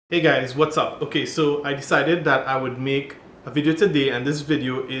Hey guys, what's up? Okay, so I decided that I would make a video today, and this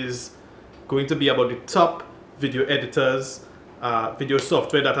video is going to be about the top video editors, video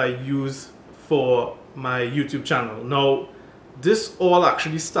software that I use for my YouTube channel. Now, this all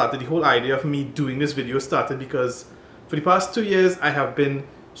actually started, the whole idea of me doing this video started because for the past 2 years I have been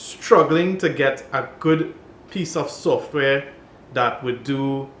struggling to get a good piece of software that would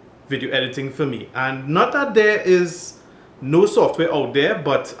do video editing for me. And not that there is no software out there,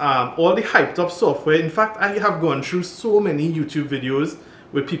 but all the hyped up software. In fact, I have gone through so many YouTube videos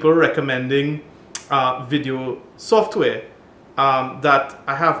with people recommending video software that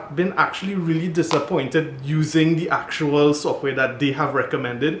I have been actually really disappointed using the actual software that they have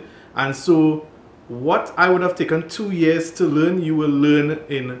recommended. And so what I would have taken 2 years to learn, you will learn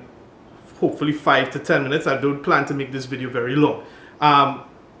in hopefully 5 to 10 minutes. I don't plan to make this video very long.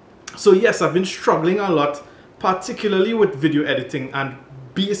 So yes, I've been struggling a lot, particularly with video editing, and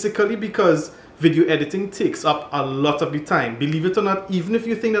basically because video editing takes up a lot of the time. Believe it or not, even if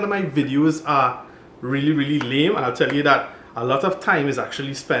you think that my videos are really lame, I'll tell you that a lot of time is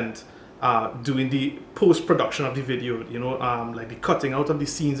actually spent doing the post-production of the video, you know, like the cutting out of the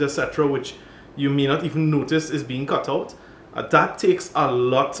scenes, etc., which you may not even notice is being cut out. That takes a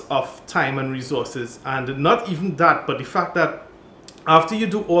lot of time and resources. And not even that, but the fact that after you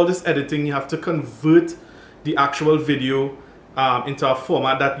do all this editing, you have to convert the actual video into a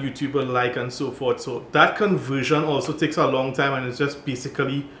format that YouTube will like and so forth. So that conversion also takes a long time, and it's just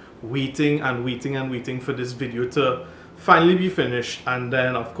basically waiting and waiting for this video to finally be finished, and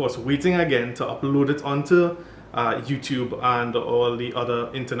then of course waiting again to upload it onto YouTube and all the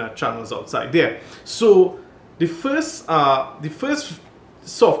other internet channels outside there. So the first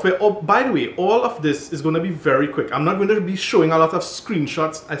software, oh by the way, all of this is going to be very quick. I'm not going to be showing a lot of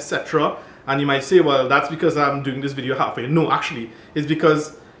screenshots, etc. And you might say, well, that's because I'm doing this video halfway. No, actually, it's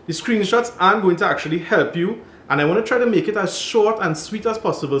because the screenshots are going to actually help you, and I want to try to make it as short and sweet as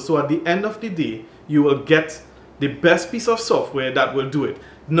possible, so at the end of the day, you will get the best piece of software that will do it.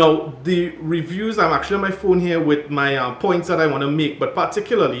 Now, the reviews, I'm actually on my phone here with my points that I want to make, but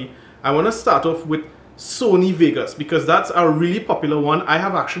particularly, I want to start off with Sony Vegas, because that's a really popular one. I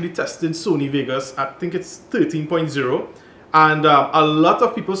have actually tested Sony Vegas. I think it's 13.0. And a lot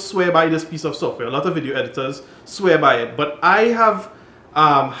of people swear by this piece of software. A lot of video editors swear by it. But I have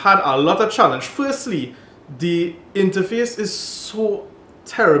had a lot of challenge. Firstly, the interface is so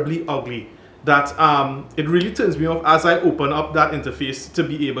terribly ugly that it really turns me off as I open up that interface to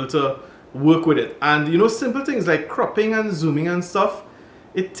be able to work with it. And you know, simple things like cropping and zooming and stuff,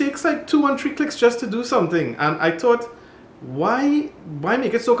 it takes like 2 or 3 clicks just to do something. And I thought, why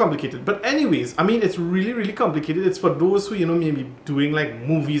make it so complicated? But anyways, I mean, it's really complicated. It's for those who, you know, maybe doing like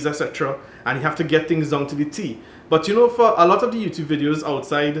movies, etc., and you have to get things down to the T. But you know, for a lot of the YouTube videos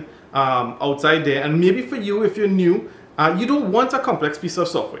outside there, and maybe for you if you're new, you don't want a complex piece of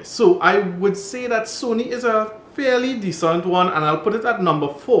software. So I would say that Sony is a fairly decent one, and I'll put it at number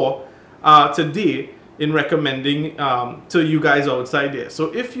 4 today in recommending to you guys outside there.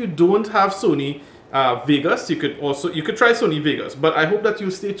 So if you don't have Sony Vegas, you could try Sony Vegas, but I hope that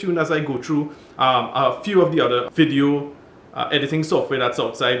you stay tuned as I go through a few of the other video editing software that's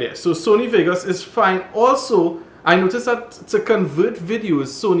outside there. So Sony Vegas is fine. Also, I noticed that to convert videos,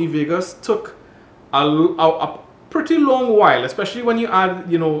 Sony Vegas took a pretty long while, especially when you add,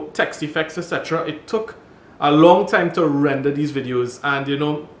 you know, text effects, etc. It took a long time to render these videos, and you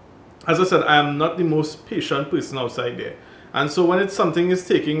know, as I said, I am not the most patient person outside there. And so when it's something is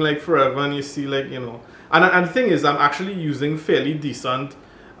taking like forever, and you see, like, you know, and the thing is, I'm actually using fairly decent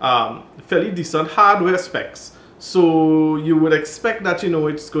hardware specs. So you would expect that, you know,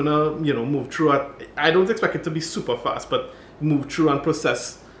 it's gonna, you know, move through at, I don't expect it to be super fast, but move through and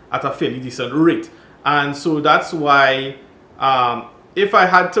process at a fairly decent rate. And so that's why, if I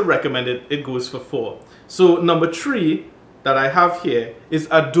had to recommend it, it goes for 4. So number 3 that I have here is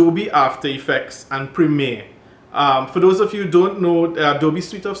Adobe After Effects and Premiere. For those of you who don't know, the Adobe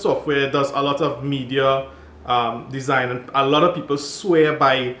suite of software does a lot of media design, and a lot of people swear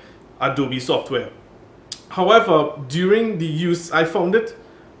by Adobe software. However, during the use, I found it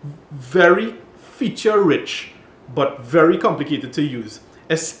very feature rich, but very complicated to use,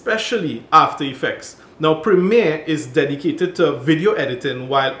 especially After Effects. Now, Premiere is dedicated to video editing,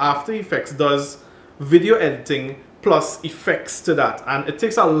 while After Effects does video editing plus effects to that, and it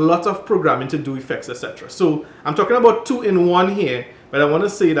takes a lot of programming to do effects, etc. So I'm talking about 2-in-1 here, but I want to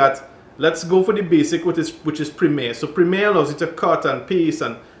say that let's go for the basic, which is Premiere. So Premiere allows you to cut and paste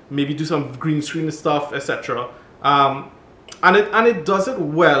and maybe do some green screen stuff, etc. And it does it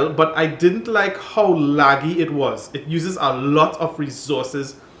well, but I didn't like how laggy it was. It uses a lot of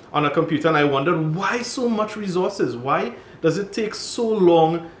resources on a computer, and I wondered why so much resources? Why does it take so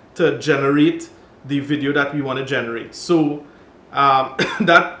long to generate the video that we want to generate? So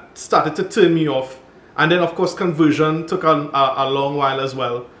that started to turn me off. And then of course conversion took a long while as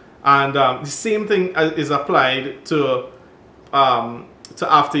well. And the same thing is applied to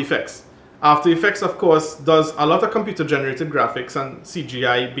After Effects. After Effects, of course, does a lot of computer-generated graphics and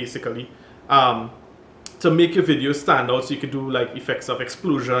CGI, basically, to make your video stand out. So you could do like effects of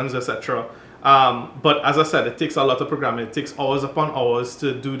explosions, etc. But as I said, it takes a lot of programming. It takes hours upon hours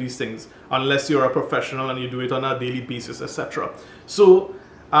to do these things, unless you're a professional and you do it on a daily basis, etc. So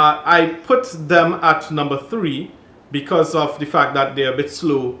I put them at number 3 because of the fact that they're a bit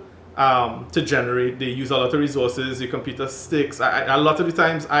slow to generate. They use a lot of resources. Your computer sticks. A lot of the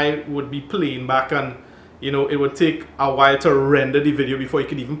times I would be playing back, and you know, it would take a while to render the video before you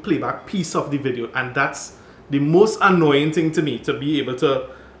could even play back piece of the video, and that's the most annoying thing to me, to be able to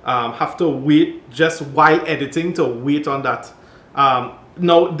have to wait just while editing, to wait on that.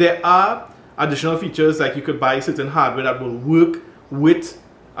 Now there are additional features, like you could buy certain hardware that will work with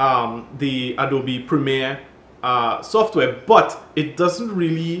the Adobe Premiere software, but it doesn't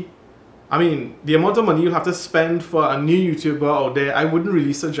really, I mean, the amount of money you'll have to spend for a new YouTuber out there, I wouldn't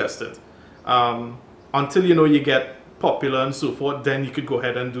really suggest it. Until, you know, you get popular and so forth, then you could go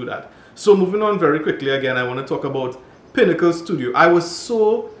ahead and do that. So moving on very quickly, again, I want to talk about Pinnacle Studio. I was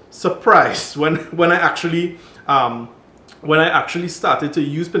so surprised when I actually started to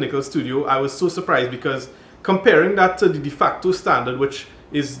use Pinnacle Studio. I was so surprised because comparing that to the de facto standard, which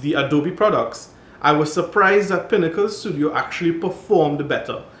is the Adobe products, I was surprised that Pinnacle Studio actually performed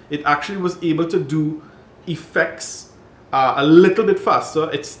better. It actually was able to do effects a little bit faster.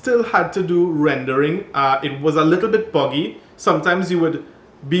 It still had to do rendering. It was a little bit buggy. Sometimes you would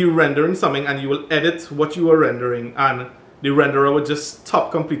be rendering something and you will edit what you were rendering, and the renderer would just stop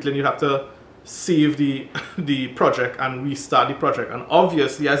completely, and you have to save the project and restart the project. And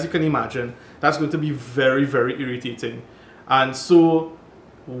obviously, as you can imagine, that's going to be very, very irritating. And so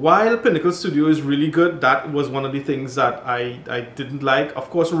while Pinnacle Studio is really good, that was one of the things that I didn't like. Of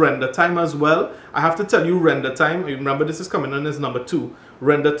course, render time as well. I have to tell you, render time, remember this is coming in as number 2.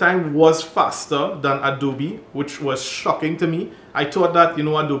 Render time was faster than Adobe, which was shocking to me. I thought that, you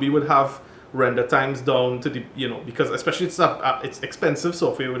know, Adobe would have render times down to the, you know, because especially it's expensive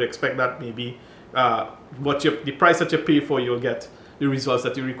software, you would expect that maybe the price that you pay for, you'll get the results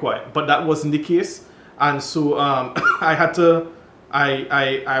that you require. But that wasn't the case. And so I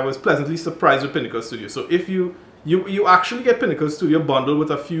was pleasantly surprised with Pinnacle Studio. So if you actually get Pinnacle Studio bundled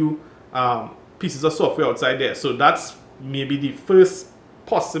with a few pieces of software outside there, so that's maybe the first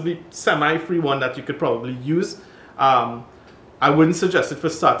possibly semi-free one that you could probably use. I wouldn't suggest it for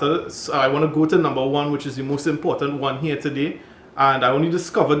starters. So I want to go to number 1, which is the most important one here today, and I only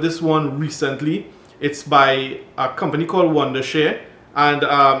discovered this one recently. It's by a company called Wondershare, and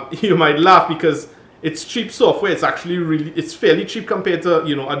you might laugh because it's cheap software. It's actually it's fairly cheap compared to,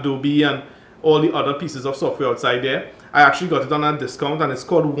 you know, Adobe and all the other pieces of software outside there. I actually got it on a discount, and it's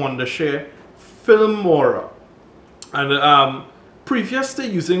called Wondershare Filmora. And previous to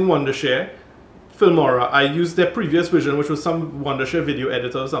using Wondershare Filmora, I used their previous version, which was some Wondershare video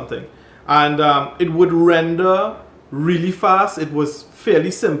editor or something, and it would render really fast. It was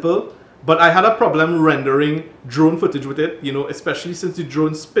fairly simple, but I had a problem rendering drone footage with it, you know, especially since the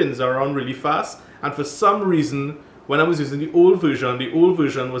drone spins around really fast. And for some reason, when I was using the old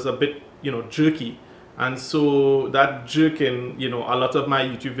version was a bit, you know, jerky. And so that jerking, you know, a lot of my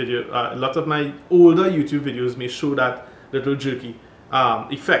older YouTube videos may show that little jerky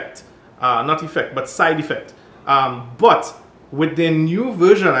effect. Not effect, but side effect. But with the new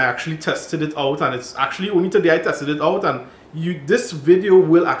version, I actually tested it out, and it's actually only today I tested it out, and this video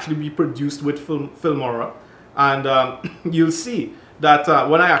will actually be produced with Filmora, and you'll see that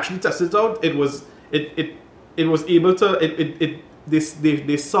when I actually tested it out, it was able to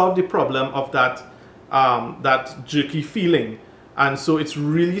they solved the problem of that that jerky feeling, and so it's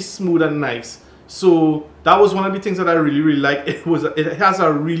really smooth and nice. So that was one of the things that I really like. It has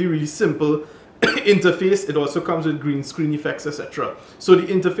a really simple interface. It also comes with green screen effects, etc. So the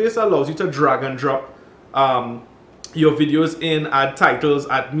interface allows you to drag and drop your videos in, add titles,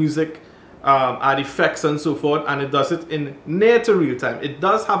 add music, add effects and so forth, and it does it in near to real time. It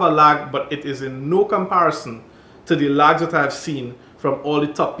does have a lag, but it is in no comparison to the lags that I have seen from all the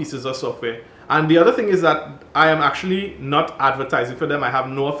top pieces of software. And the other thing is that I am actually not advertising for them. I have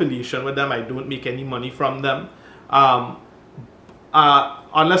no affiliation with them. I don't make any money from them.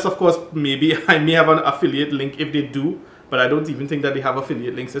 Unless, of course, maybe I may have an affiliate link if they do, but I don't even think that they have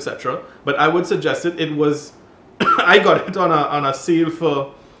affiliate links, etc. But I would suggest it. It was, I got it on a sale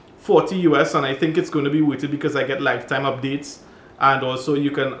for $40 US, and I think it's going to be worth it because I get lifetime updates, and also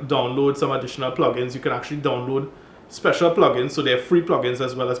you can download some additional plugins. You can actually download special plugins, so they're free plugins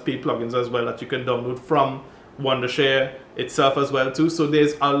as well as paid plugins as well that you can download from Wondershare itself as well too. So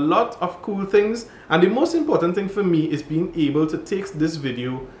there's a lot of cool things, and the most important thing for me is being able to take this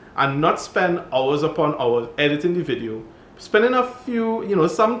video and not spend hours upon hours editing the video, spending a few, you know,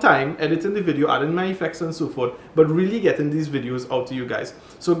 some time editing the video, adding my effects and so forth, but really getting these videos out to you guys.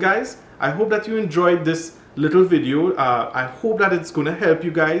 So guys, I hope that you enjoyed this little video. I hope that it's going to help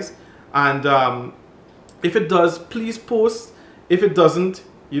you guys, and if it does, please post. If it doesn't,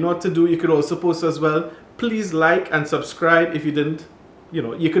 you know what to do. You could also post as well. Please like and subscribe. If you didn't, you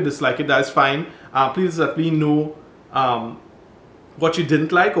know, you could dislike it, that's fine. Please let me know what you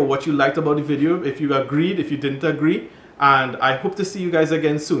didn't like or what you liked about the video, if you agreed, if you didn't agree. And I hope to see you guys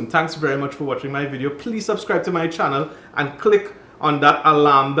again soon. Thanks very much for watching my video. Please subscribe to my channel and click on that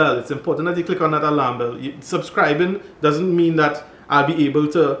alarm bell. It's important that you click on that alarm bell. Subscribing doesn't mean that I'll be able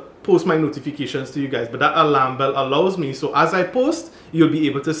to post my notifications to you guys, but that alarm bell allows me, so as I post, you'll be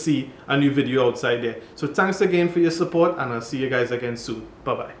able to see a new video outside there. So thanks again for your support, and I'll see you guys again soon.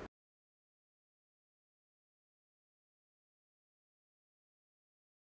 Bye bye.